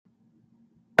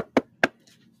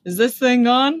Is this thing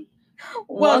on?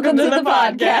 Welcome to the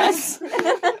podcast.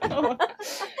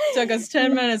 Took us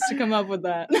 10 minutes to come up with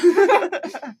that.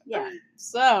 Yeah.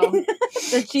 So.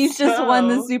 The Chiefs just won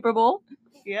the Super Bowl.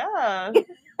 Yeah.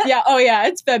 Yeah. Oh, yeah.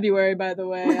 It's February, by the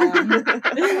way.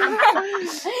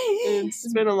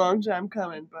 It's been a long time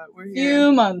coming, but we're here.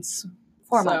 Few months.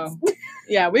 4 months.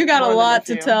 Yeah, we've got More a than lot a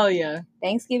to few. tell you.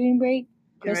 Thanksgiving break.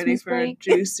 Get ready Christmas for break. a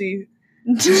juicy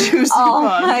Oh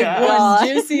my podcast. God. One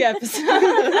juicy episode.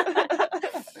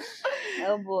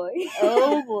 Oh boy.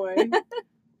 Oh, boy.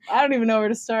 I don't even know where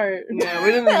to start. Yeah,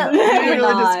 we didn't We're really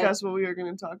not. discuss what we were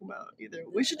going to talk about either.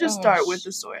 We should just start with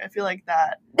the story. I feel like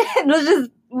that. Let's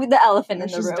just with the elephant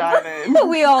Let's in the just room. dive in.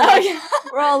 We all Oh, yeah.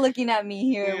 we're all looking at me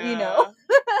here. We know.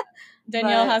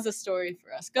 Danielle But- has a story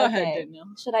for us. Go ahead, Okay. Danielle.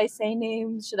 Should I say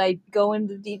names? Should I go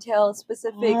into details,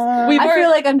 specifics? We've I already- feel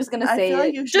like I'm just gonna I say feel it.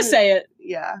 like you should. Just say it.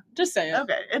 Yeah. Just say it.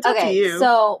 Okay. It's up to Okay, you.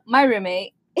 so my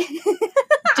roommate.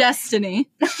 Destiny.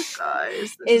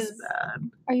 Guys, this is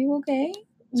bad. Are you okay?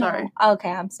 Sorry. No. Okay,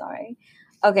 I'm sorry.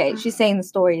 Okay, she's saying the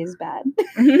story is bad.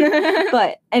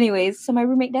 But anyways, so my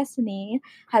roommate Destiny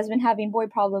has been having boy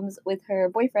problems with her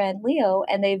boyfriend Leo,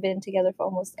 and they've been together for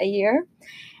almost a year.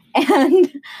 And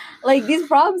like these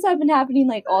problems have been happening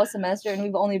like all semester, and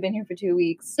we've only been here for 2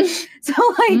 weeks. So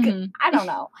like Mhm. I don't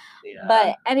know. Yeah.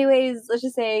 But anyways, let's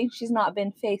just say she's not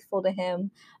been faithful to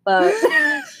him. But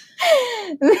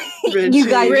you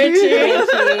guys,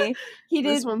 Richie. he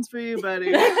This did. one's for you,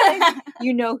 buddy.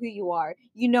 You know who you are.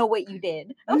 You know what you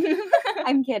did.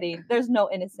 I'm kidding. There's no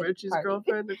innocent Richie's party.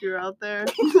 girlfriend, if you're out there.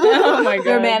 Oh my God.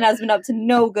 Your man has been up to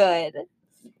no good.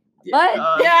 But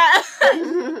Yeah.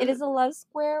 it is a love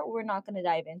square we're not going to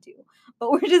dive into.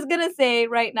 But we're just going to say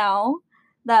right now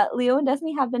that Leo and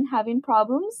Destiny have been having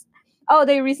problems. Oh,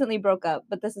 they recently broke up.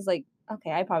 But this is like,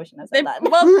 okay, I probably shouldn't have They, said that.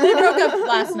 well, they broke up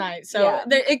last night, so Yeah.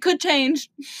 it could change.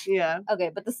 Yeah. Okay,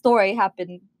 but the story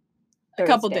happened A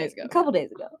couple Thursday. days ago. A couple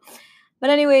days ago. But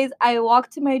anyways, I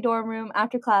walk to my dorm room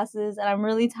after classes and I'm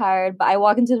really tired, but I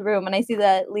walk into the room and I see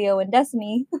that Leo and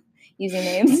Destiny, using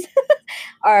names,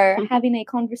 are having a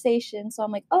conversation. So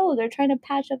I'm like, oh, they're trying to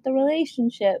patch up the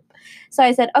relationship. So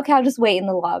I said, okay, I'll just wait in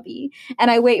the lobby. And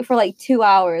I wait for like 2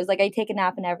 hours. Like I take a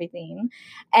nap and everything.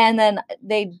 And then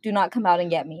they do not come out and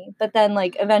get me. But then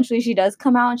like eventually she does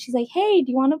come out and she's like, hey,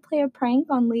 do you want to play a prank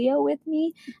on Leo with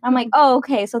me? I'm like, oh,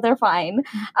 okay, so they're fine.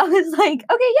 I was like,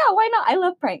 okay, yeah, why not? I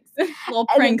love pranks. Little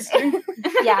And then- prankster.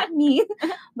 Yeah, me.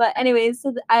 But anyways,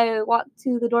 so I walk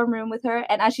to the dorm room with her,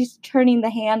 and as she's turning the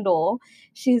handle,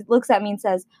 she looks at me and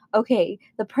says, okay,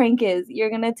 the prank is you're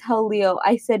going to tell Leo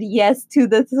I said yes to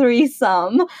the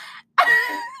threesome.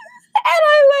 And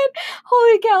I went,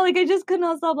 holy cow, like I just could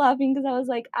not stop laughing because I was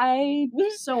like, I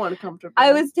So uncomfortable.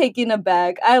 was taken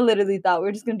aback. I literally thought we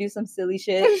were just gonna do some silly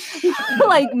shit.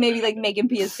 Like maybe like Megan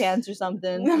pee his pants or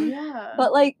something. Yeah.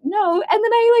 But like no, and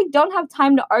then I like don't have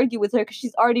time to argue with her because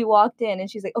she's already walked in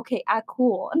and she's like, okay, act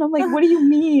cool. And I'm like, what do you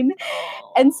mean?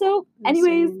 And so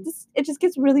anyways, Insane. it just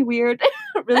gets really weird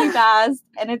really fast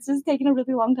and it's just taking a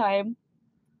really long time.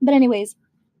 But anyways,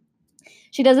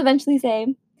 she does eventually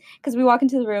say, because we walk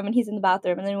into the room and he's in the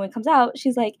bathroom, and then when he comes out,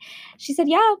 she said,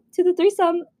 yeah, to the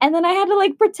threesome. And then I had to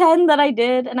like pretend that I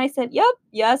did, and I said, yep,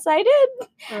 yes, I did.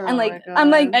 Oh and like my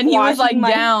I'm like, God. And he was like washing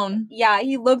my- down. Yeah,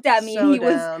 he looked at me. So and he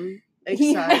down.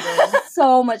 he had Excited.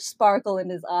 so much sparkle in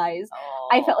his eyes.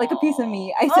 I felt like a piece of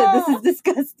me. I said, this is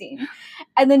disgusting.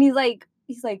 And then he's like,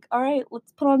 all right,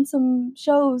 let's put on some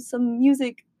shows, some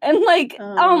music. And like,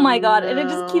 oh my God. And it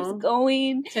just keeps no.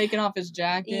 going. Taking off his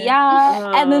jacket.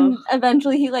 Yeah. And then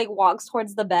eventually he like walks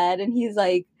towards the bed and he's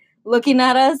like looking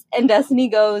at us. And Destiny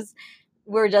goes,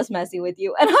 we're just messing with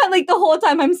you. And I like the whole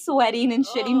time I'm sweating and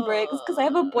shitting bricks because I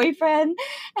have a boyfriend.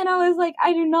 And I was like,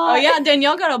 I do not. Oh, yeah,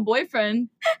 Danielle got a boyfriend.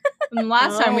 From the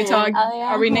last time we Oh. talked. Oh, yeah.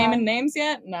 Are we naming names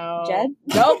yet? No. Jed?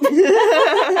 Nope. All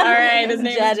right, his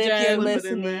name Jed, is if Jed. you're Slip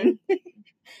it in listening.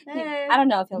 Hey. I don't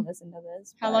know if he'll listen to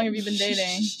this. How but, long have you been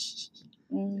dating?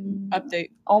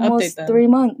 Update. Almost them. 3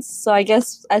 months. So I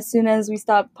guess as soon as we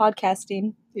stop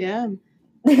podcasting. Yeah.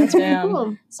 That's damn.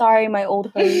 Cool. Sorry, my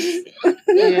old host.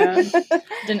 Yeah.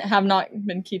 Have not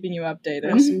been keeping you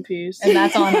updated. Rest in peace. And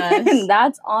that's on us.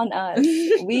 That's on us.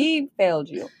 We failed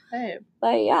you. Hey,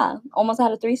 But yeah, almost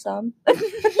had a threesome.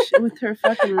 with her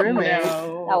fucking roommate.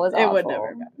 No. That was It would awful. never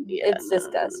happen. Yeah, It's no.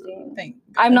 disgusting. Thank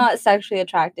I'm God. not sexually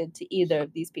attracted to either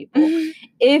of these people.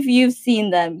 If you've seen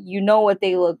them, you know what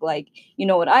they look like. You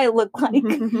know what I look like.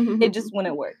 It just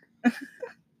wouldn't work.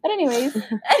 But anyways,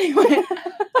 Anyway.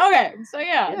 Okay. So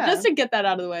yeah, Yeah. just to get that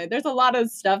out of the way, there's a lot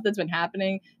of stuff that's been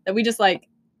happening that we just like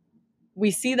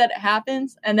we see that it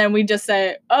happens, and then we just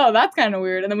say, "Oh, that's kind of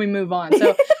weird," and then we move on.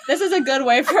 So this is a good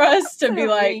way for us to be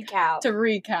like recap. to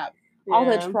recap. All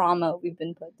the trauma we've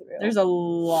been put through. There's a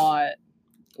lot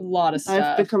of stuff.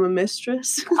 I've become a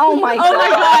mistress. Oh my god. Oh my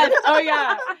god. Oh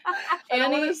yeah. I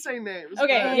don't want Annie. to say names.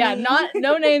 Okay, but- yeah,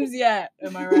 no names yet.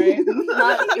 Am I right?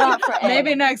 Not for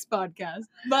Maybe Annie. next podcast.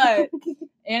 But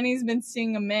Annie's been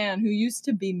seeing a man who used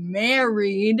to be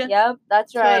married. Yep,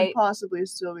 that's right. Could possibly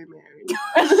still be married.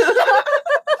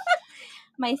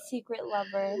 My secret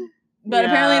lover. But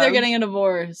apparently they're Yeah. getting a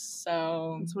divorce,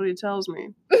 so That's what he tells me.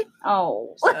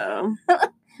 Oh. So,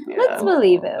 Let's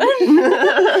believe him.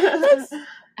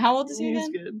 how old is he He's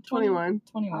again? good. 21.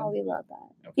 21. Oh, we love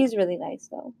that. He's really nice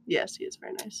though. Yes, he is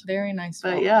very nice. Very nice.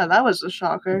 But fella. yeah, that was a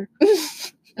shocker.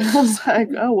 I was like,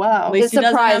 oh wow. At least It he doesn't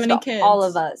have surprised any kids. all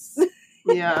of us.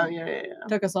 Yeah.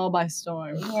 Took us all by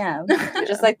storm. Yeah,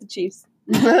 just like the Chiefs.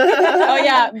 Oh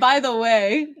yeah, by the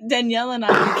way, Danielle and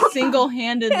I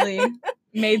single-handedly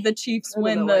made the Chiefs I don't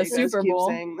win know why the you guys Super keep Bowl.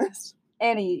 saying this.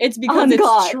 Annie. It's because on it's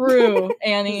God. true, 'Cause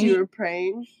Annie. you were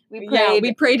praying. We Yeah, prayed.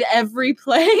 we prayed every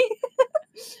play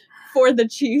for the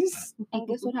Chiefs. And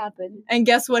guess what happened? And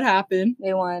guess what happened?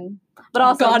 They won. But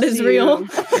also, God is see real. you.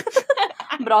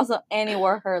 but also Annie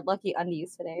wore her lucky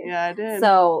undies today. Yeah, I did.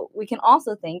 So we can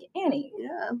also thank Annie.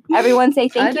 yeah. Everyone say I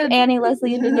thank you, did. Annie,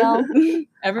 Leslie, and Danielle.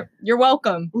 You're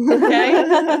welcome.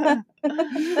 Okay.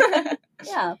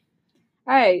 Yeah. All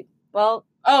right. Well,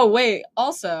 Oh, wait.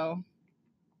 Also,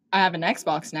 I have an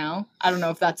Xbox now. I don't know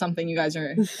if that's something you guys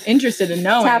are interested in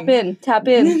knowing. tap in. Tap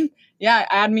in. Yeah,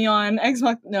 add me on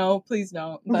Xbox. No, please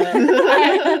don't. But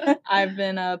I've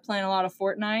been playing a lot of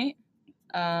Fortnite.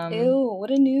 Ew, what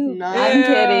a noob. Nice. I'm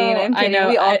kidding. I'm I kidding. know,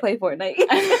 We all I- play Fortnite.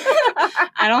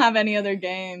 I don't have any other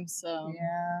games, so.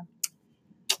 Yeah.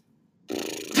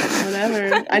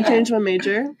 Whatever. I changed my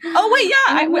major. Oh wait,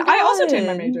 yeah. Oh my I also changed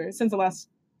my God. major since the last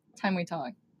time we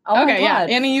talked. Oh my Okay, yeah. God.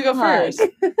 Annie, you go Fuck. first.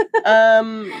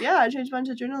 Yeah, I changed mine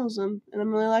to journalism, and I'm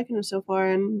really liking it so far.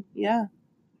 And yeah,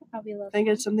 Oh, we love I think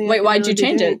it's something. I Wait, could why'd really you be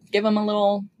change doing. it? Give them a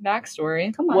little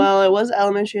backstory. Come on. Well, it was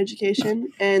elementary education,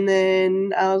 and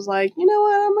then I was like, you know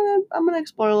what, I'm gonna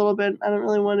explore a little bit. I don't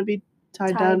really want to be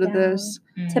tied down to this.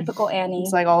 Typical Annie.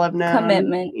 It's like all I've known.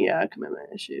 Commitment. Yeah, commitment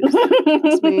issues.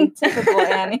 That's me. Typical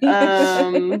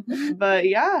Annie. But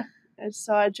yeah, and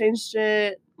so I changed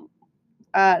it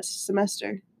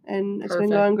semester, and it's been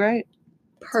Perfect. going great.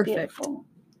 Perfect. Beautiful.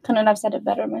 Couldn't have said it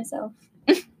better myself.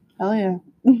 Hell yeah.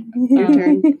 Your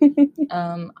turn.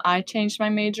 I changed my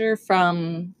major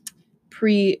from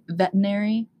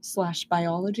pre-veterinary /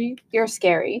 biology You're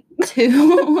scary.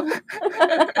 to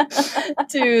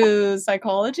to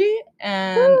psychology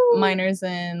and Woo. minors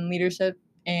in leadership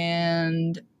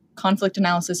and conflict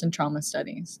analysis and trauma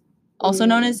studies, also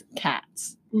known as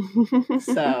CATS.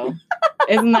 So,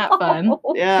 isn't that fun?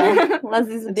 Yeah.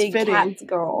 Leslie's a It's big fitting. cats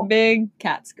girl. Big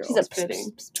CATS girl. She's a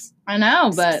fitting. I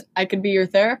know, but I could be your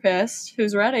therapist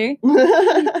who's ready. Actually,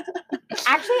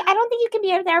 I don't think you can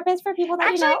be a therapist for people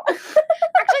that you know.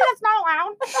 Actually, that's not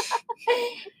allowed.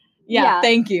 Yeah, Yeah.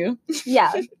 thank you.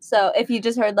 Yeah. So if you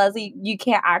just heard Leslie, you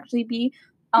can't actually be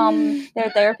their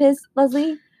therapist,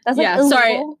 Leslie. That's like Yeah, illegal.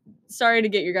 sorry. Sorry to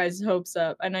get your guys' hopes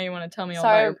up. I know you want to tell me all about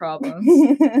Sorry. your problems.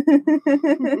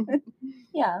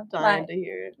 Yeah. Dying my- to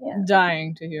hear it. yeah.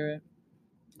 Dying to hear it.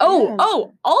 Yes.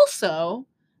 Also,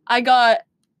 I got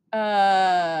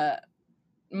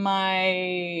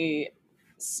my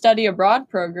study abroad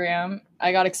program.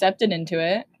 I got accepted into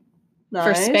it for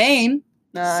Nice. Spain.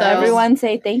 Nice. So- Everyone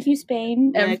say thank you,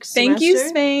 Spain. Next Thank you, semester?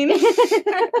 Spain.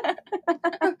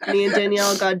 Me and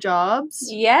Danielle got jobs.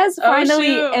 Yes, Oh, finally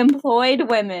shoot. employed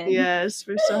women. Yes,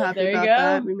 we're so happy There you about go.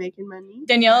 that. We're making money.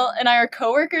 Danielle and I are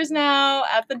coworkers now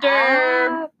at the Derb.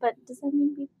 Ah, but does that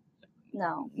mean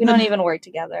we don't even work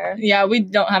together. Yeah, we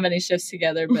don't have any shifts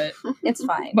together, but It's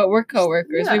fine. but we're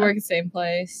coworkers. We Yeah. work at the same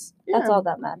place. That's Yeah. all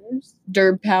that matters.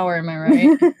 Derb power, am I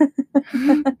right?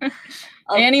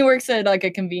 Oh, Annie works at like a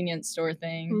convenience store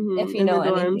thing. Mhm. If you In know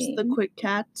the dorms, anything. the quick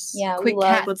cats. yeah, Quick we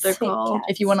love cats, what they're quick called.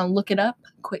 cats. If you want to look it up,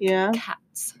 quick Yeah.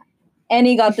 cats.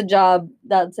 Annie got the job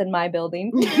that's in my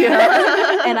building.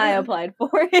 Yeah. And I applied for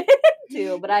it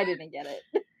too, but I didn't get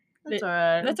it. That's all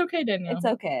right. That's okay, Danielle. It's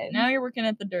okay. Now you're working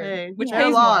at the Derb, Hey, which they're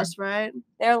pays lost, right?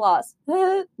 They're lost.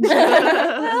 well,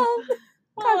 Well,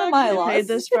 kind of my actually, loss. Paid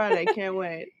this Friday. Can't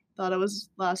wait. Thought it was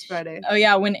last Friday. Oh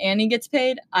yeah, when Annie gets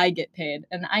paid, I get paid,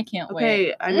 and I can't wait.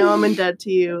 Okay, I know I'm in debt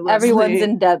to you. Everyone's Leslie.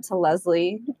 in debt to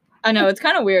Leslie. I know it's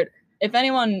kind of weird. If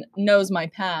anyone knows my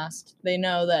past, they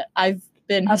know that I've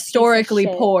been A piece of historically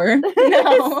shit. poor.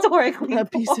 No. Historically. a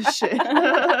piece of shit.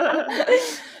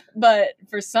 But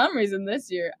for some reason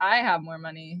this year, I have more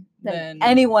money Than than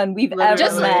anyone we've ever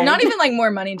just met. not even like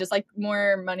more money, just like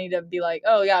more money to be like,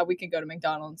 oh yeah, we can go to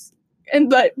McDonald's. And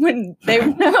but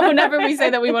whenever we say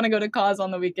that we want to go to Cause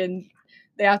on the weekend,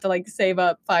 they have to like save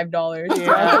up $5 Yeah.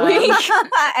 throughout the week.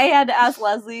 I had to ask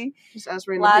Leslie Just ask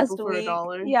random last people for week.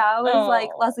 $1. Yeah, I was like,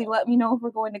 Oh. Leslie, let me know if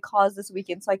we're going to Cause this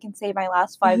weekend so I can save my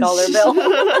last $5 bill.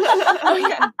 Oh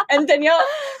yeah, and Danielle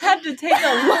had to take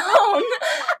a loan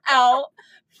out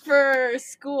for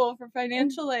school for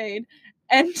financial aid,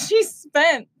 and she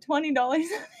spent $20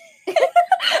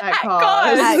 At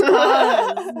Cause. At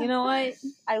Cause. Cause. You know what?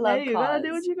 I love Hey, you Cause. gotta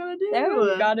do what you gotta do. There we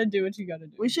You gotta do what you gotta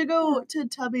do. We should go to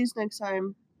Tubby's next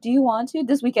time. Do you want to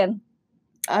this weekend?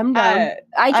 I'm down.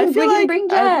 We can bring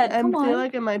Jed. I Come on. feel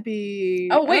like it might be.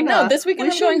 Oh I wait, don't no! know. This weekend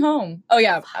We I'm going should- home. Oh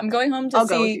yeah, I'm going home to I'll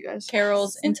go with see you guys.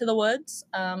 Carol's Into the Woods,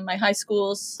 my high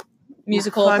school's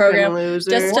musical Fucking program, loser.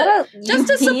 just What just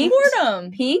to you peaked? support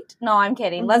them. Peaked? No, I'm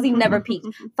kidding. Leslie never peaked.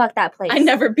 Fuck that place. I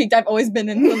never peaked. I've always been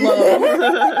in the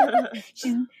low.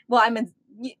 She's well. I'm in.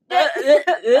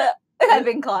 I've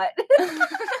been caught.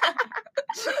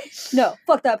 No,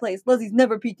 fuck that place. Leslie's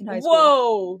never peaked in high school.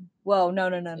 Whoa! Whoa, no.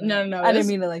 No, I didn't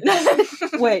mean it like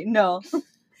that. Wait, no.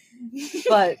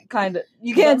 But kind of.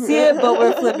 You can't see it, but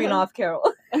we're flipping off Carol.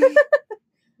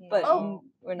 But Oh.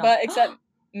 we're not. But except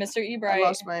Mr. I Ebright.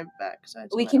 lost my backside.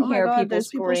 We Like, can oh my hear God, people there's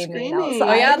screaming Oh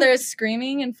outside. yeah, there's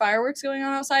screaming and fireworks going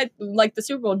on outside. Like the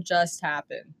Super Bowl just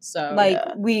happened, so like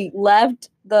yeah. we left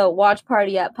the watch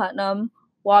party at Putnam,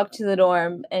 walked to the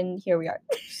dorm, and here we are.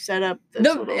 Set up. This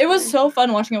little it was thing. so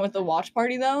fun watching it with the watch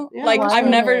party though. Yeah, like watch I've party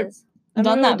never is. I've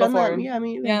done never that before. Yeah,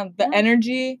 me either. Yeah, the Yeah.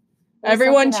 energy. It was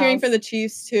Everyone something cheering else. for the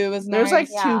Chiefs too was nice. There's like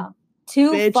Yeah.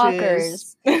 Two bitches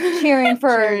fuckers cheering for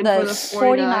cheering the for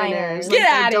the 49ers. Get they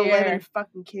outta don't live here. in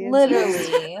fucking Kansas.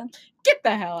 Literally. Get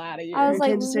the hell out of here. I was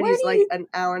like, Kansas where City's do like you- an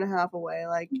hour and a half away.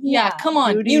 Like, yeah, come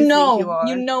on. Who do You you know, think you are?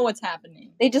 you know what's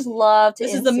happening. They just love to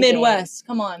This is the instigate. Midwest.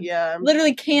 Come on. yeah.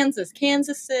 Literally Kansas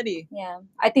City. Yeah.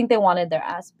 I think they wanted their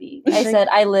ass beat. I think- said,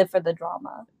 I live for the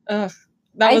drama. Ugh.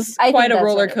 That I- was I think quite a that's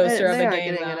roller what it They, coaster of they a aren't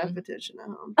game. getting enough though. attention at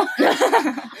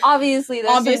home. Obviously,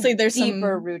 there's some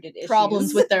deeper rooted issues.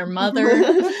 Problems with their mother.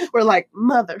 We're like,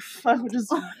 motherfucker,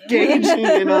 just gauging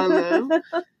in on them.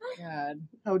 God.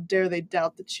 How dare they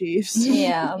doubt the Chiefs?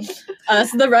 Yeah.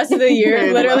 Us the rest of the year,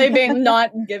 Very literally much. being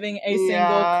not giving a single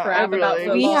Yeah, crap I about really-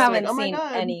 football. We Football's haven't like, oh my seen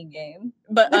God. any game.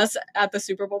 But us at the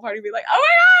Super Bowl party be like, oh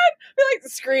my God! We're like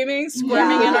screaming,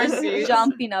 squirming in our Yeah. seats.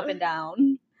 Jumping up and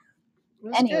down. It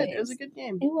was good. It Anyways. was a good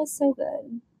game. It was so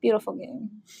good. Beautiful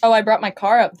game. Oh, I brought my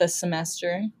car up this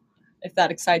semester. If that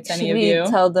excites any Should of we you.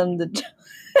 tell them the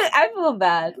I feel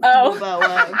bad. Oh. About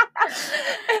what?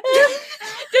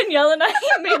 Danielle and I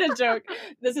made a joke.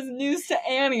 This is news to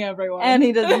Annie, everyone.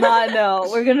 Annie does not know.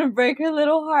 We're gonna break her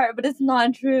little heart, but it's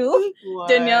not true. What?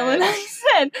 Danielle and I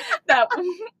said that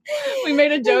we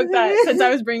made a joke that since I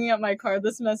was bringing up my car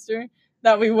this semester,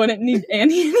 that we wouldn't need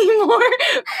Annie anymore.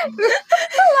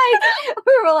 Like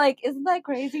we were like, isn't that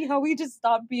crazy how we just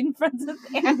stopped being friends with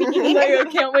Annie? Like, I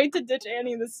can't wait to ditch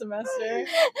Annie this semester.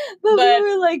 but but-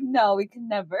 we were like, no, we can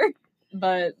never.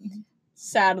 But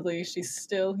sadly, she's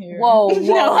still here. Whoa,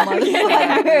 No, I'm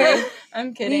motherfucker. kidding.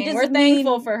 I'm kidding. just We're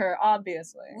thankful mean- for her,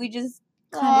 obviously. We just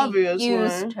kind of Obviously.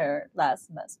 used her last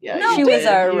semester. Yeah, No, she we- was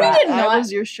our we rat. did not. I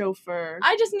was your chauffeur.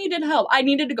 I just needed help. I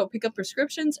needed to go pick up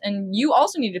prescriptions, and you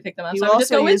also needed to pick them up. You So I would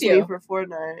just go also with used me you. for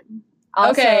Fortnite.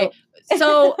 Also, Okay,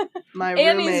 so My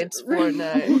Annie's- roommate's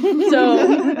Fortnite.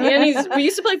 so Annie's. We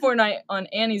used to play Fortnite on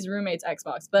Annie's roommate's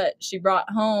Xbox, but she brought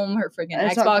home her freaking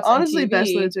It's Xbox. honestly and TV.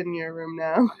 best that it's in your room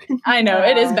now. I know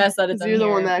it is Yeah. best that it's Because in you're the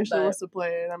here, one that actually but- wants to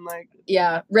play it. I'm like,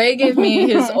 Yeah, Ray gave me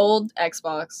his old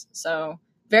Xbox, so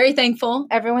very thankful.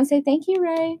 everyone say thank you,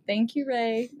 Ray. Thank you,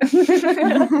 Ray. I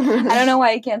don't know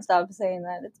why I can't stop saying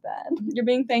that. It's bad. You're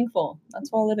being thankful. That's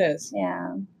all it is.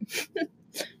 Yeah.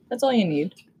 That's all you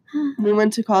need. we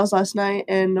went to calls last night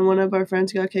and one of our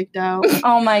friends got kicked out.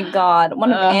 Oh my god,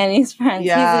 one of Annie's friends.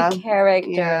 yeah. He's a character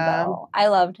Yeah. though. I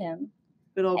loved him.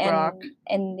 Good old And Brock.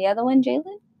 and the other one,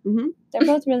 Jalen. Mhm. They're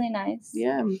both really nice.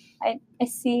 Yeah. I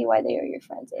see why they are your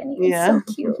friends, Annie. It's Yeah.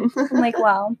 so cute. I'm like,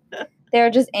 wow. They're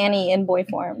just Annie in boy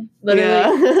form. Literally,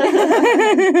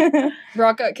 Yeah.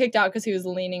 Brock got kicked out because he was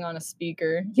leaning on a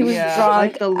speaker. He was Yeah, drunk.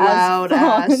 like the as loud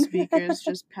ass fuck. speakers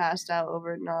just passed out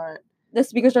over not. The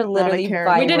speakers are literally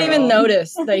character. We viral. didn't even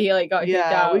notice that he like got kicked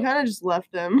Yeah, out. we kind of just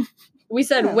left them. We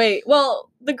said, Yeah. wait. Well,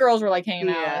 the girls were like hanging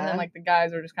out, and Yeah. then like the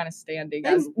guys were just kind of standing.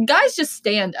 And- Guys just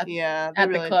stand at Yeah, they At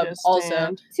the really club just also.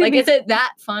 stand. To like. be- Is it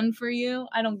that fun for you?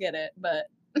 I don't get it, but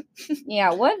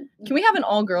Yeah, what? can we have an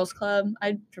all girls club?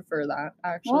 I'd prefer that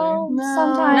actually. Well, No.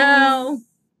 sometimes. No.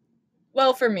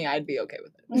 Well, for me, I'd be okay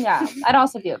with it. Yeah, I'd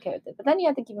also be okay with it. But then you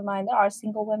have to keep in mind there are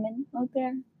single women out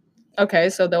there. Okay,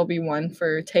 so there'll be one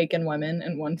for taken women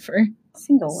and one for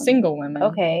Single women. single women.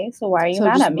 Okay, so why are you So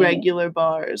mad just at me? regular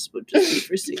bars would just be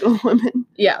for single women.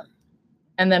 Yeah.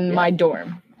 And then Yeah. my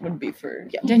dorm would be for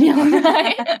Danielle and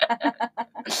I.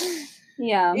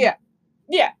 Yeah. Yeah.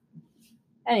 Yeah.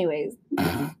 Anyways.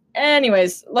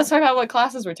 Anyways, let's talk about what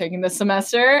classes we're taking this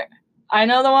semester. I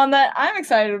know the one that I'm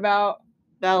excited about.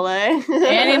 Ballet.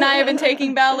 Annie and I have been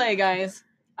taking ballet, guys.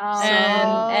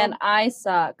 And I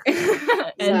suck.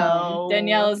 And No.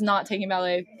 Danielle is not taking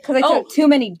ballet. Because I took too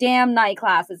many damn night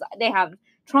classes. They have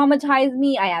traumatized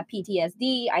me. I have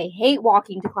PTSD. I hate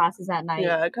walking to classes at night.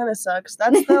 Yeah, it kind of sucks.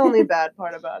 That's the only bad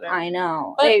part about it. I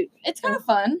know. But it's kind of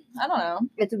fun. I don't know.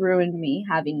 It's ruined me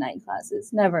having night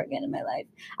classes. Never again in my life.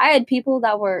 I had people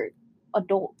that were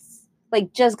adults,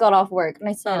 like just got off work, and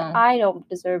I said, Oh. I don't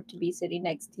deserve to be sitting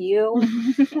next to you.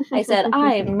 I said,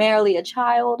 I am merely a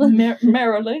child.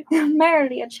 Merrily.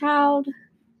 Merely a child.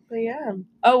 But yeah.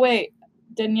 Oh, wait.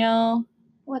 Danielle.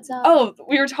 What's up? Oh,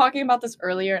 we were talking about this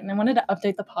earlier, and I wanted to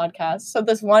update the podcast. So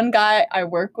this one guy I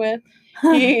work with,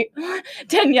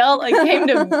 Danielle, like, came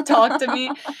to talk to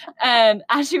me, and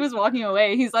as she was walking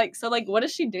away, he's like, so, like, what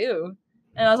does she do?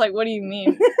 And I was like, what do you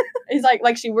mean? He's like,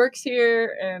 she works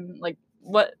here, and,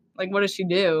 what does she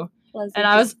do? And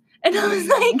I was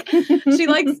like, she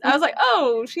likes, I was like,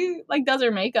 oh, she, like, does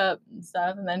her makeup and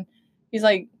stuff, and then he's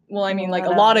like, well, I mean, like,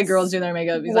 What a lot of else? girls do their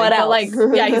makeup. He's What like, else? but,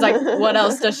 like, yeah, he's like, what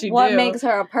else does she what do? makes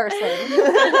her a person?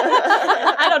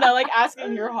 I don't know, like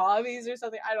asking your hobbies or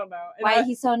something. I don't know. And Why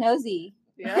he's so nosy?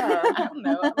 Yeah. I don't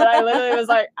know. But I literally was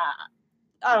like,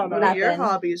 I don't know. What are your Nothing.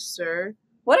 hobbies, sir?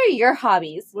 What are your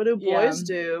hobbies? What do Yeah. boys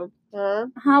do? Huh?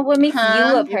 Huh? What makes Huh?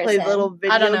 you a You person? play little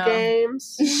I don't video know.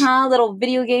 games? Huh? Little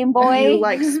video game boy? You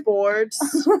like sports?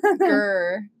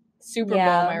 Grr. Super Bowl,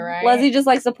 am I right? Leslie just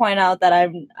likes to point out that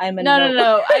I'm a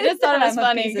No. I just thought it was I'm a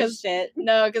funny piece of because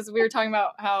shit. we were talking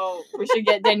about how we should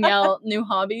get Danielle new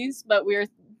hobbies, but we were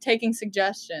taking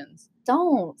suggestions.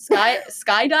 Don't.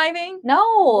 Skydiving? No.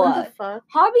 What the fuck?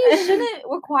 Hobbies shouldn't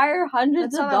require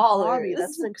hundreds That's of not a dollars. hobby.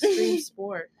 That's an extreme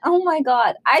sport. Oh my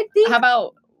god. I think How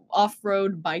about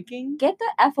off-road biking? get the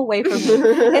F away from me.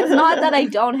 It's not that I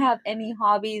don't have any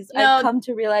hobbies. No. I've come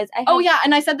to realize I have, Oh yeah,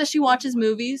 and I said that she watches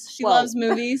movies. She Whoa. loves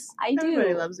movies. I do.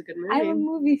 Everybody loves a good movie. I'm a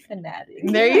movie fanatic.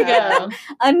 There you go.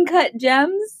 Uncut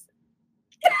Gems.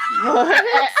 What?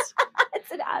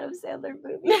 It's an Adam Sandler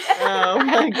movie. Oh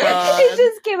my god. It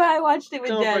just came out. I watched it with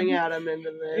Don't Jen. bring Adam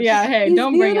into this. Yeah, hey, He's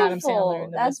don't bring Adam beautiful. Sandler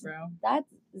into That's- this, bro. That's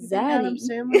You think Adam zaddy.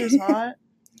 Sandler's hot?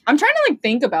 I'm trying to like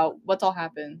think about what's all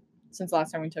happened since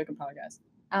last time we took a podcast.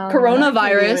 Corona- I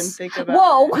can't even Coronavirus. think about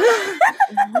Whoa. it. Is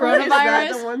that the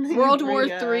Coronavirus, one that you World War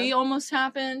bring up? III almost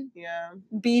happened. Yeah.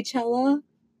 Beachella.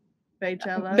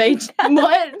 Beychella.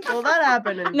 What? Well, that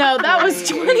happened in No, that was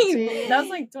 2018. That was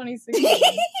like 2016.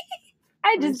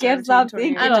 I just can't stop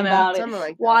thinking I don't know. about it. Something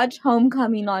like that. Watch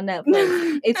Homecoming on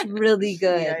Netflix. It's really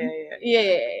good.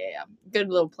 Yeah. Good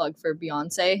little plug for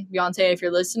Beyonce. Beyonce, if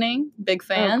you're listening, big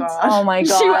fans. God. Oh my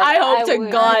god. Shoot, I hope to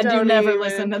would- God you Don't never even,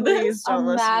 listen to please this. Don't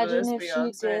Imagine listen to if this, she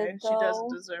Beyonce. did, She doesn't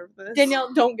though. deserve this.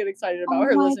 Danielle, don't get excited about Oh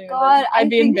her my listening god. to this. I'd I be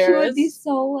think she embarrassed. would be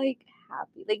so like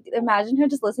happy. Like imagine her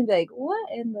just listening and be like, what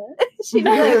in the she'd be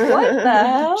like, what the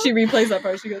hell? She replays that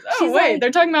part. She goes, oh, She's wait, like-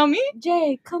 they're talking about me?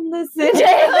 Jay, come listen.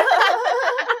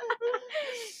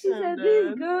 She I'm said, these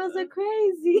dead. girls are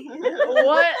crazy.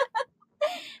 What?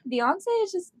 Beyonce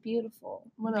is just beautiful.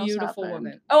 What else Beautiful happened?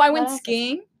 woman. Oh, I went What else?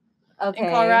 skiing Okay.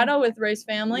 in Colorado with Ray's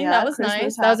family. Yeah, that was Christmas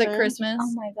nice. That was at happened. Christmas.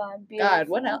 Oh my god, beautiful.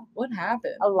 God, what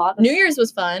happened? A lot of New Year's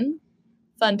was fun.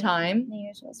 Fun time. New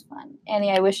Year's was fun. Annie,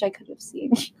 I wish I could have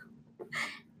seen you.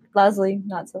 Leslie,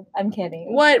 not so. I'm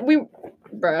kidding. What we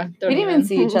bruh. We didn't even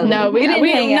see each other. No, we didn't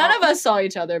hang none out. of us saw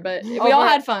each other, but we Over- all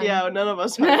had fun. Yeah, none of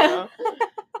us right now.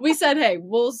 We said, hey,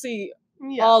 we'll see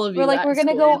Yeah. all of you. We're like, at we're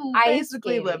gonna school. go We ice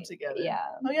basically skating. live together. Yeah.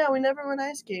 Oh yeah, we never went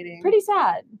ice skating. Pretty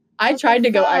sad. I What tried the to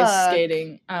go ice fuck?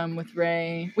 skating with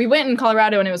Ray. We went in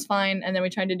Colorado and it was fine, and then we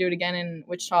tried to do it again in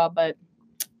Wichita, but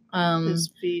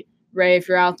His feet. Ray, if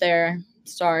you're out there,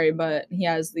 sorry, but he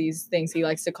has these things he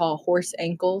likes to call horse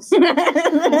ankles.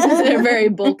 They're very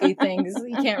bulky things.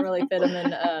 You can't really fit them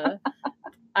in a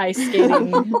ice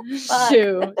skating Fuck.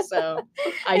 shoe. So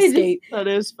I just- skate. That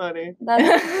is funny. That's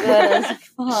good as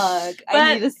fuck. I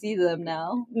But- need to see them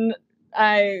now.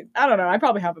 I don't know. I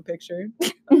probably have a picture.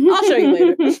 I'll show you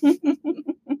later.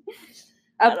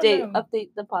 Update know. update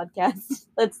the podcast.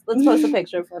 Let's post a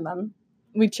picture for them.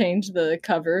 We changed the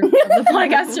cover of the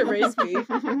podcast to Ray's feet.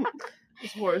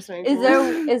 It's horse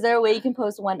Is there a way you can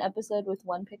post one episode with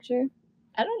one picture?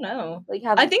 I don't know. Like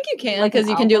have I think you can like an because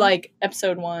you can do album? like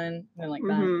episode 1 and like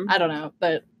Mhm. that. I don't know,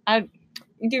 but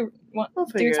you do We'll do you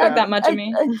figure it expect out. that much of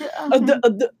me?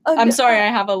 I'm sorry, I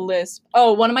have a lisp.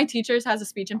 Oh, one of my teachers has a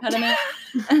speech impediment.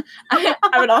 I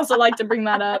would also like to bring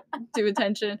that up to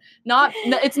attention.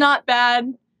 It's not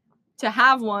bad to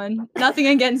have one. Nothing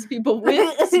against people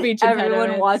with speech impediments.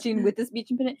 Everyone watching with the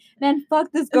speech impediment. Man,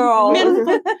 fuck this girl.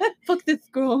 Man, fuck this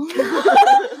girl.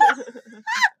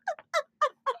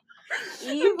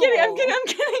 I'm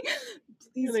kidding.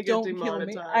 Please Gonna get don't kill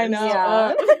me. demonetized. I know.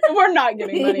 Yeah. We're not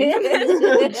getting money from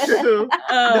this. True.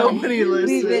 Nobody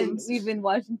listens. We've been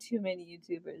watching too many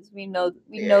YouTubers. We know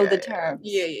the terms.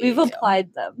 We've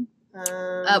applied them.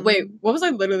 Wait, what was I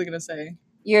literally gonna say?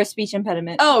 Your speech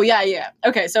impediment. Oh yeah.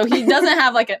 Okay, so he doesn't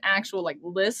have like an actual like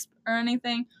lisp or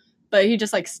anything, but he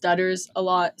just like stutters a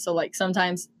lot. So like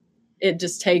sometimes it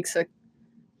just takes a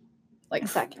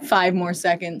second. 5 more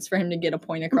seconds for him to get a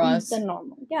point across. Than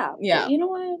normal. Yeah. Yeah. But you know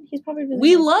what? He's probably really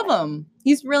We nice love guy. him.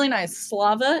 He's really nice.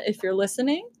 Slava, if you're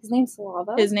listening. His name's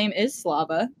Slava. His name is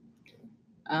Slava.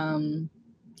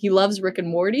 He loves Rick and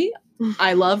Morty.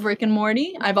 I love Rick and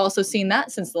Morty. I've also seen that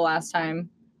since the last time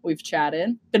we've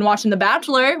chatted. Been watching The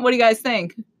Bachelor. What do you guys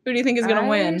think? Who do you think is gonna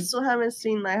win? I still haven't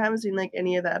seen like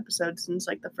any of the episodes since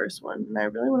like the first one, and I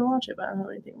really want to watch it, but I don't have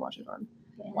anything to watch it on.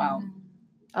 Wow.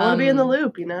 I want to be in the Um,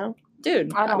 loop, you know.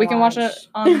 Dude, I don't we can watch it watch.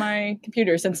 on my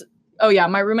computer since. Oh yeah,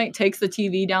 my roommate takes the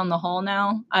TV down the hall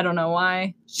now. I don't know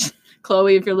why.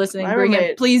 Chloe, if you're listening, My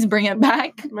roommate- please bring it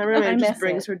back. My I roommate miss just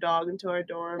brings it. her dog into our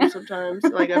dorm sometimes,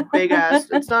 like a big ass.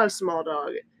 It's not a small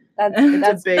dog. That's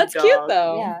It's a big That's dog. cute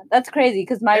though. yeah, that's crazy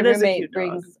because my It is a roommate cute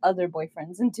brings dog. other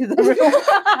boyfriends into the room.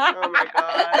 Oh my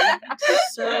god,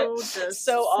 so just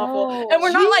So awful. So- And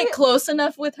we're not like close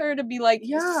enough with her to be like,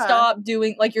 Yeah. stop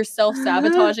doing like you're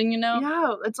self-sabotaging, you know?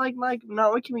 Yeah, it's like not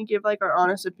only can we give like our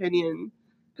honest opinion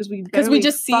because we we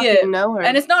just see it. know her.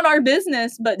 And it's not our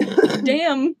business, but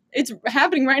damn, it's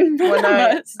happening right in front one of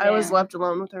night us. I was Yeah. left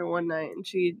alone with her one night, and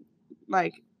she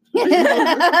like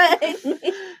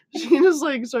she just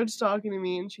like starts talking to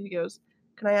me, and she goes,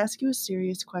 "Can I ask you a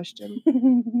serious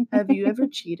question? Have you ever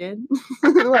cheated?"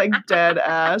 Like dead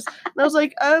ass. And I was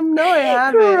like, no, I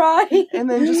haven't. Crying. And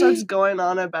then just starts going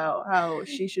on about how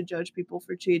she should judge people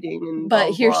for cheating, and But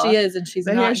blah, here blah. she is, and she's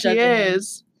But not here she judging him.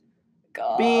 is,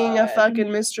 God. being a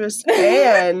fucking mistress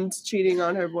and cheating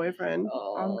on her boyfriend.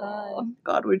 Oh, God.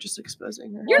 God, we're just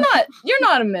exposing her. You're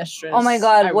not a mistress. Oh my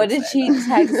God, I what would did say she that.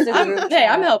 text the I'm, group hey,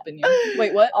 I'm chat? helping you.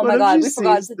 Wait, what? Oh What my if God, she we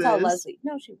forgot sees to tell this? Leslie.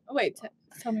 No, Oh, wait,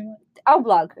 tell me what. I'll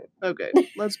block her. Okay,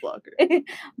 let's block her.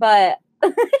 But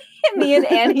me and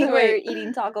Annie were Wait.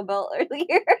 eating Taco Bell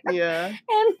earlier, Yeah.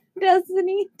 and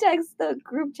Destiny texted the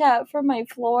group chat from my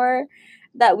floor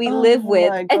that we live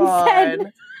with my and God.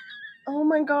 said, Oh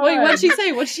my god. Wait, what'd she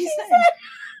say? What'd she say?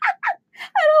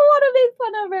 I don't want to make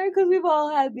fun of her because we've all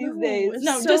had these No, days. it's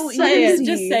No, so just say it. easy.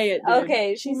 Just say it. Dude.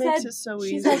 Okay, She she makes said it so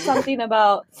she easy. said something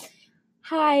about,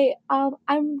 "Hi,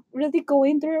 I'm really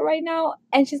going through it right now,"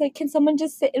 and she's like, "Can someone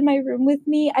just sit in my room with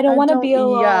me? I don't want to be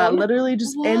alone." Yeah, literally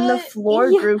just in the What?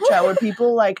 floor Yeah. group chat where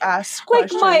people like ask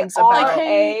like my questions about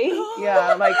RA.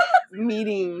 yeah, like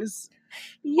meetings.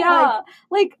 Yeah,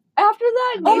 like after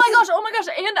that. Oh my Mason-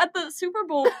 gosh, and at the Super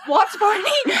Bowl watch party,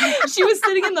 she was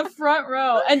sitting in the front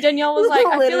row, and Danielle was like,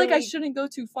 I feel like I Literally. shouldn't go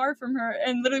too far from her,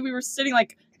 and literally we were sitting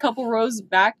like a couple rows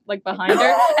back, like behind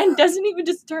her, and doesn't even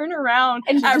just turn around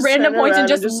And at just random turn points and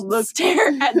around and just, just look. stare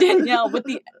at Danielle with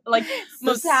the like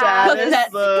most Saddest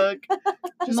pathetic, look.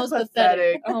 Just most pathetic.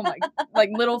 pathetic. Oh my, like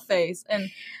little face, and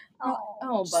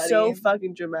oh buddy, So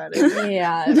fucking dramatic.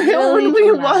 Yeah, When really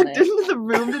we walked dramatic. into the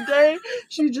room today,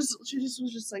 she just was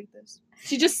just like this.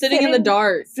 she's just sitting in the Sitting-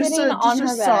 dark. Just Sitting a, on just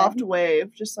her a bed. soft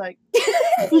wave, just like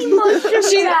The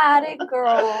most dramatic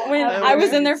girl. When I I wish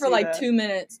was I in there could for see like that. 2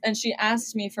 minutes, and she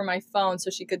asked me for my phone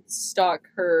so she could stalk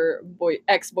her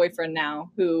ex-boyfriend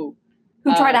now, who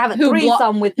tried to have a who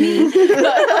threesome with me,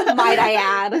 Yeah. might I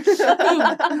add.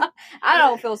 I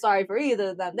don't feel sorry for either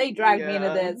of them. They dragged me into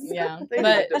Yeah. this. yeah, They need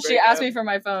but to she break asked up. me for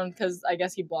my phone because I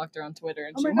guess he blocked her on Twitter,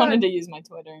 and Oh she my wanted God. to use my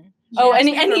Twitter. She Oh, asked and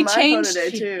me he for my phone changed today,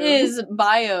 too. his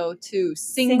bio to single.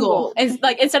 Single. And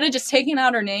like instead of just taking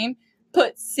out her name,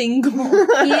 put single.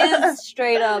 He is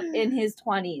straight up in his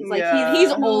 20s. Like Yeah. he's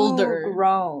He's older.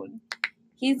 grown.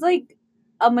 He's like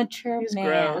a mature He's man.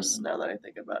 gross now that I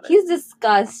think about it. He's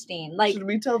disgusting. Like Should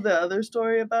we tell the other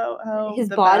story about how his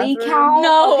the body bathroom- count.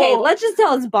 No. Okay, let's just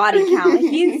tell his body count.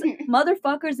 He's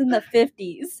motherfuckers in the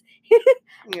 50s.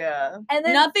 Yeah. And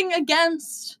then Nothing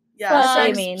against. Yeah. Slut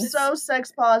Sex, shaming. so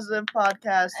sex positive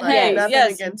podcast. Like Hey, nothing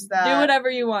yes, against that. do whatever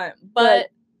you want, but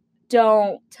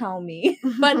Don't tell me.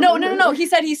 But no. He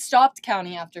said he stopped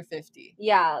counting after 50.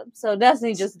 Yeah, so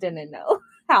Destiny just didn't know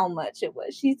how much it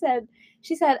was. She said,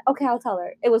 okay, I'll tell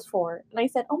her. It was 4. And I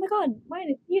said, oh my God,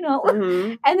 mine,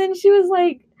 Mhm. And then she was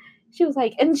like,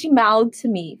 and she mouthed to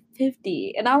me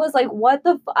 50. And I was like, what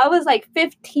the I was like,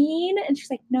 15? And she's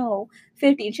like, no,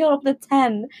 50. And she held up the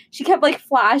 10. She kept like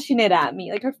flashing it at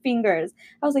me, like her fingers.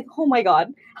 I was like, oh my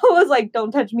God. I was like,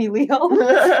 don't touch me, Leo.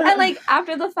 And like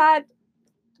after the fact,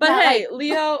 But that, hey,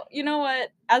 Leo, you know what?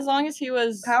 As long as he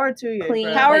was Power to you. Clean.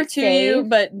 bro. power like, to you, safe.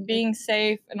 but being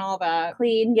safe and all that.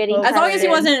 clean, getting Well, As long as he tested.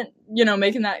 wasn't,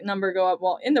 making that number go up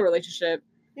while in the relationship.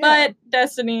 Yeah. But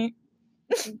Destiny,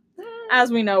 as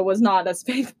we know, was not as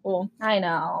faithful. I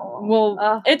know. Well,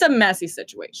 Ugh, it's a messy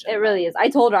situation. it really is. I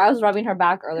told her I was rubbing her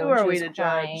back earlier. Who when are she we was to judge?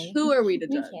 crying. Who are we to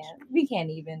We judge? can't. We can't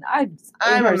even. I'm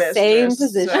I'm in a her mistress. same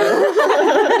position.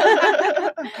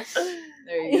 so-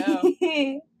 There you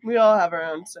go. we all have our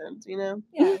own sins, you know?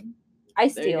 Yeah. I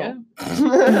There you steal.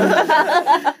 go.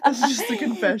 That's just a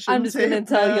confession. I'm just gonna tape,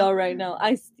 tell bro. y'all right now.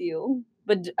 I steal,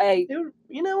 but I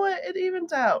You know what? It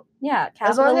evens out. yeah.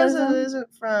 As long as it Capitalism.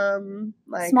 isn't from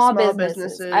like Small small, businesses.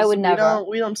 businesses. I would never.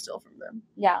 We don't steal from them.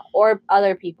 Yeah, or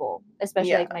other people,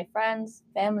 especially Yeah. like my friends,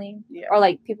 family, Yeah. or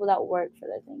like people that work for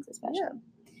their things. Especially, Yeah.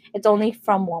 it's only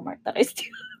from Walmart that I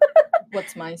steal.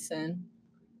 What's my sin?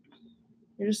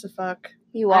 You're just a fuck.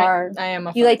 You are. I am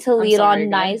a You fuck. like to I'm lead sorry, on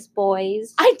guys. nice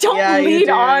boys. I don't Yeah, you lead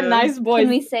do. on nice boys. Can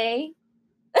we say?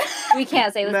 We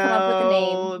can't say. Let's come up with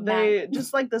a name. they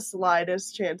just like the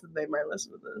slightest chance that they might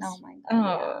listen to this. Oh my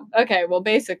god. Oh, okay, well,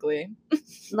 basically.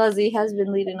 Leslie has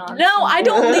been leading on. No, some I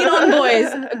don't boys. lead on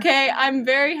boys. Okay, I'm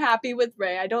very happy with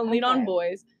Ray. I don't lead on Okay.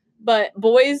 boys, but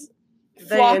boys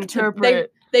They flock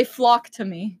interpret. they flock to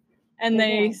me, and They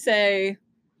they do. say,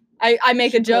 I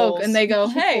make a She joke, pulls. and they go,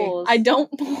 She "Hey, pulls. I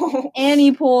don't pull."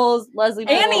 Annie pulls. Leslie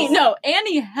pulls.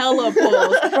 Annie hella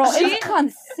pulls. Bro, She- it's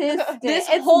consistent. this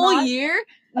It's whole not- year,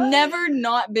 never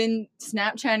not been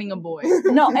Snapchatting a boy.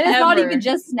 No, and it's not Ever. even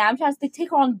just Snapchats. They take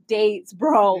her on dates,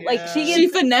 bro. Like she Yeah. She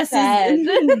gets finesses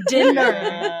fed. dinner.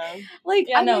 Yeah. like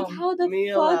Yeah, I'm no. like, how the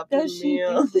Meal fuck after does she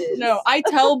meal. do this? No, I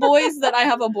tell boys that I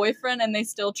have a boyfriend and they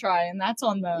still try, and that's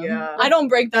on them. Yeah. I don't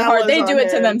break their That heart. was They on do it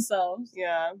to him. themselves.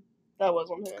 Yeah, that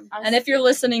wasn't him. And if you're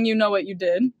listening, you know what you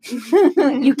did.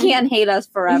 you can't hate us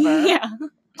forever. Yeah.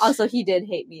 Also, he did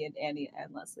hate me and Annie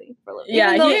and Leslie for a little. Yeah,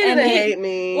 Even though He didn't Annie- hate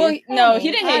me. Well, no,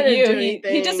 he didn't I hate didn't you. do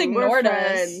He just anything. We're ignored us.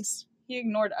 friends. He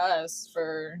ignored us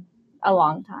for a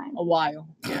long time. a while.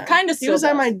 Yeah. Kind of He still was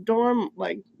at does. my dorm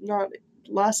like not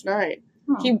last night.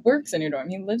 Oh. He works in your dorm.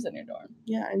 He lives in your dorm.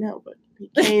 Yeah, I know, but he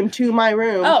came to my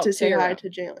room Oh, to say to your hi room. to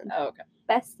Jalen. Oh, okay.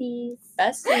 Besties.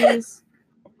 Besties.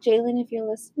 Jalen, if you're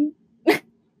listening.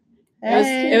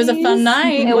 It was a fun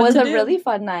night. It What was to a do? really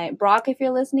fun night. Brock, if you're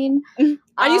listening.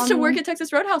 I used to work um, at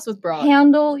Texas Roadhouse with Brock.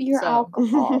 Handle your So.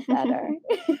 alcohol better.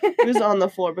 He was on the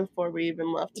floor before we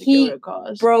even left to He go to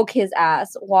cause. Broke his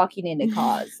ass walking into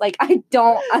cause. Like I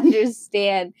don't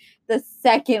understand. The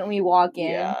second we walk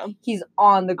in, Yeah. he's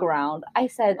on the ground. I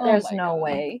said, Oh "There's my no God.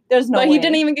 way. There's no But way." he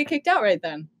didn't even get kicked out right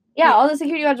then. Yeah, all the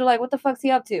security guards are like, "What the fuck's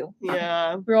he up to?"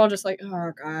 Yeah. We were all just like,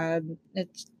 oh god,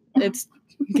 it's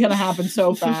gonna happen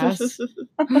so fast.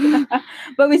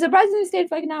 But we surprisingly stayed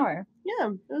for like an hour. Yeah,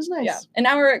 it was nice. Yeah, an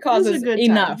hour at cause It was a is good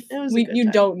time. enough. It was a good You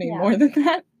time. don't need Yeah. more than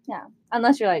that.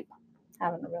 Unless you're like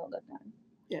having a real good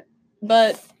time.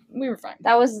 But we were fine.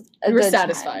 That was a We were good time.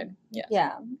 satisfied. Yeah.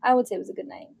 Yeah, I would say it was a good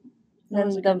night. That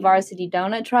was Then a the good night. varsity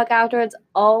donut truck afterwards.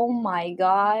 Oh my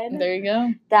god. There you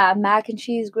go. That mac and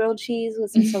cheese, grilled cheese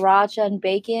with some sriracha and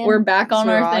bacon. We're back on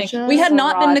our thing. Sriracha? We had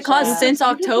not been to cause Sriracha. since You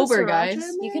can put October, sriracha guys. in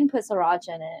You there? can put sriracha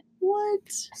in it.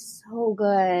 What? So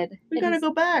good. We It gotta is-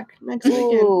 go back next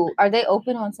weekend. Ooh, are they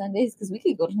open on Sundays? Because we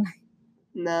could go tonight.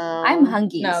 No. I'm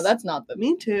hungry. No, that's not the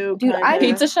Me too. Dude, kinda. I'm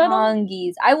Pizza shuttle?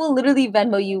 hungies. I will literally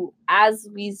Venmo you as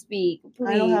we speak. Please.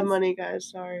 I don't have money, guys.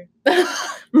 Sorry.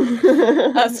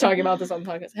 us talking about this on the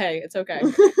podcast. Hey, it's okay.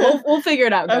 We'll figure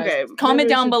it out, guys. Okay, Comment maybe we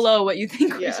down should- below what you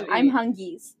think we Yeah. should I'm eat.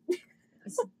 hungies.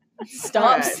 Stop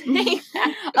Alright. saying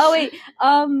that. Oh wait,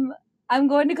 I'm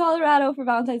going to Colorado for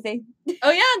Valentine's Day.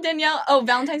 Oh yeah, Danielle. Oh,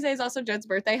 Valentine's Day is also Jed's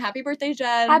birthday. Happy birthday,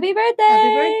 Jed. Happy birthday!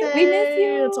 Happy birthday. We miss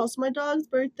you. It's also my dog's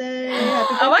birthday.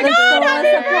 Happy Oh my birthday, God,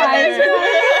 Boomer. happy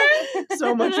birthday.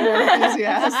 So much more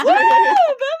enthusiastic.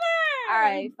 All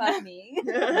right, fuck me.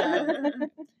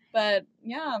 But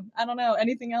yeah, I don't know.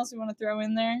 Anything else you want to throw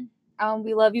in there?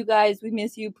 We love you guys. We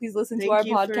miss you. Please listen to our Thank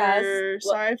you podcast.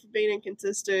 sorry for being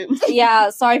inconsistent. Yeah,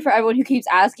 sorry for everyone who keeps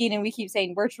asking and we keep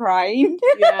saying we're trying.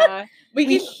 Yeah, We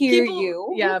keep- hear people-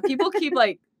 you. Yeah, people keep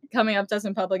like coming up to us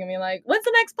in public and being like, "What's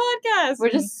the next podcast?" We're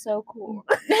And just so cool.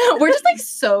 we're just like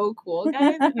so cool,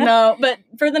 guys. No, but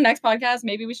for the next podcast,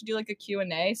 maybe we should do like a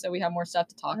Q&A so we have more stuff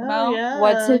to talk Oh, about. yeah.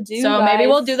 What to do? So maybe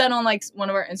we'll guys. do that on like one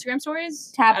of our Instagram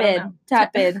stories. Tap I don't in. know.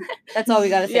 Tap in. That's all we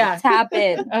gotta say. Yeah. Tap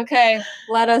in. Okay.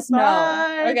 Let us know.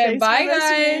 Bye. Okay. Thanks Bye, for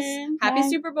guys. listening. Happy Bye.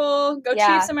 Super Bowl. Go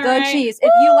Yeah, Chiefs, am I go right? Chiefs.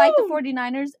 If you like the Woo!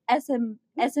 49ers,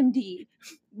 SMD.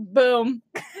 Boom.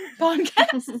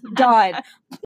 Podcast. Done.